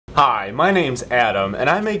Hi, my name's Adam, and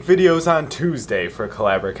I make videos on Tuesday for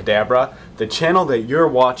Collabrakadabra, the channel that you're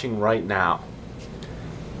watching right now.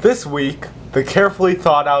 This week, the carefully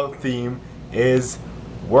thought out theme is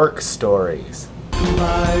work stories.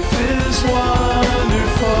 Life is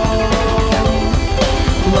wonderful.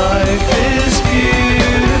 Life is beautiful.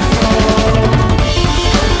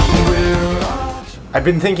 I've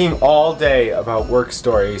been thinking all day about work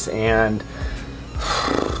stories, and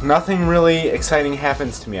nothing really exciting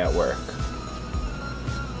happens to me at work.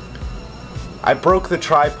 I broke the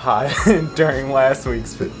tripod during last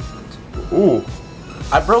week's video.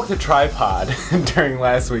 I broke the tripod during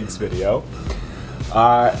last week's video.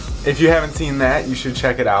 If you haven't seen that, you should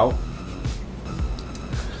check it out.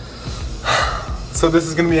 So this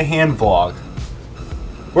is going to be a hand vlog.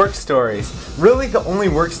 Work stories. Really, the only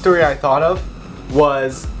work story I thought of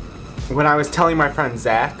was when I was telling my friend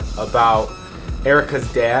Zach about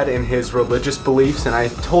Erica's dad and his religious beliefs, and I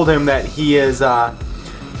told him that he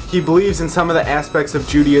believes in some of the aspects of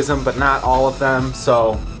Judaism, but not all of them,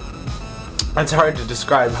 so it's hard to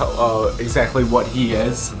describe exactly what he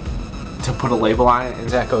is, to put a label on it. And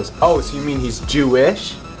Zach goes, "Oh, so you mean he's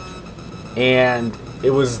Jewish?" And it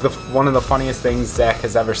was one of the funniest things Zach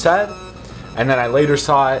has ever said. And then I later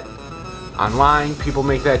saw it online, people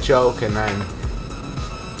make that joke, and then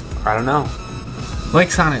I don't know. Like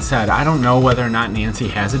Sonnet said, I don't know whether or not Nancy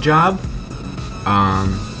has a job. I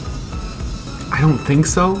don't think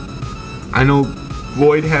so. I know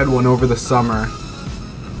Lloyd had one over the summer.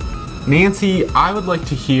 Nancy, I would like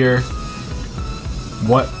to hear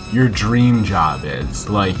what your dream job is.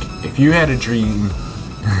 Like, if you had a dream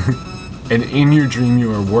and in your dream you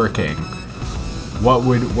were working,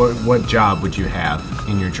 what job would you have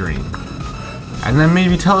in your dream? And then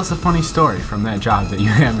maybe tell us a funny story from that job that you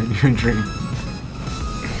have in your dream.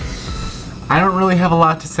 I don't really have a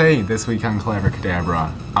lot to say this week on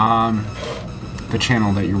Collabrakadabra. The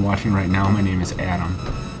channel that you're watching right now, my name is Adam.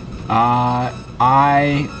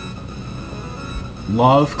 I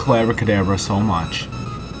love Collabrakadabra so much,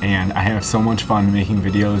 and I have so much fun making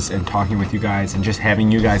videos and talking with you guys and just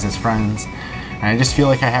having you guys as friends. And I just feel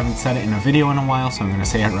like I haven't said it in a video in a while, so I'm going to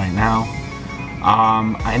say it right now.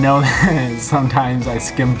 I know that sometimes I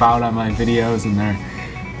skimp out on my videos and they're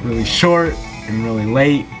really short and really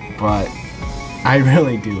late, but I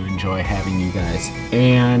really do enjoy having you guys.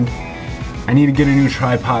 And I need to get a new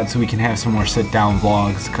tripod so we can have some more sit-down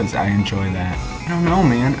vlogs, because I enjoy that. I don't know,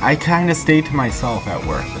 man. I kind of stay to myself at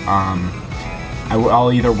work.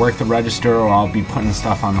 I'll either work the register or I'll be putting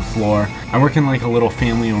stuff on the floor. I work in like a little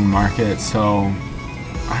family-owned market, so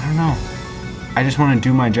I don't know. I just want to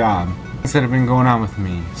do my job. Things that have been going on with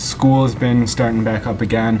me. School has been starting back up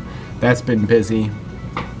again. That's been busy.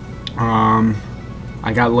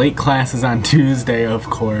 I got late classes on Tuesday, of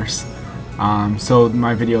course. So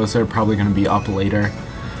my videos are probably going to be up later.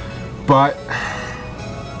 But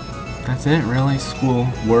that's it, really. School,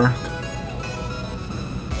 work.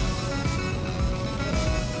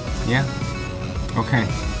 Yeah. Okay.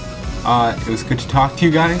 It was good to talk to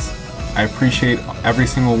you guys. I appreciate every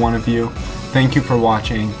single one of you. Thank you for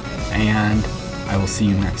watching, and I will see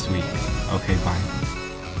you next week. Okay, bye.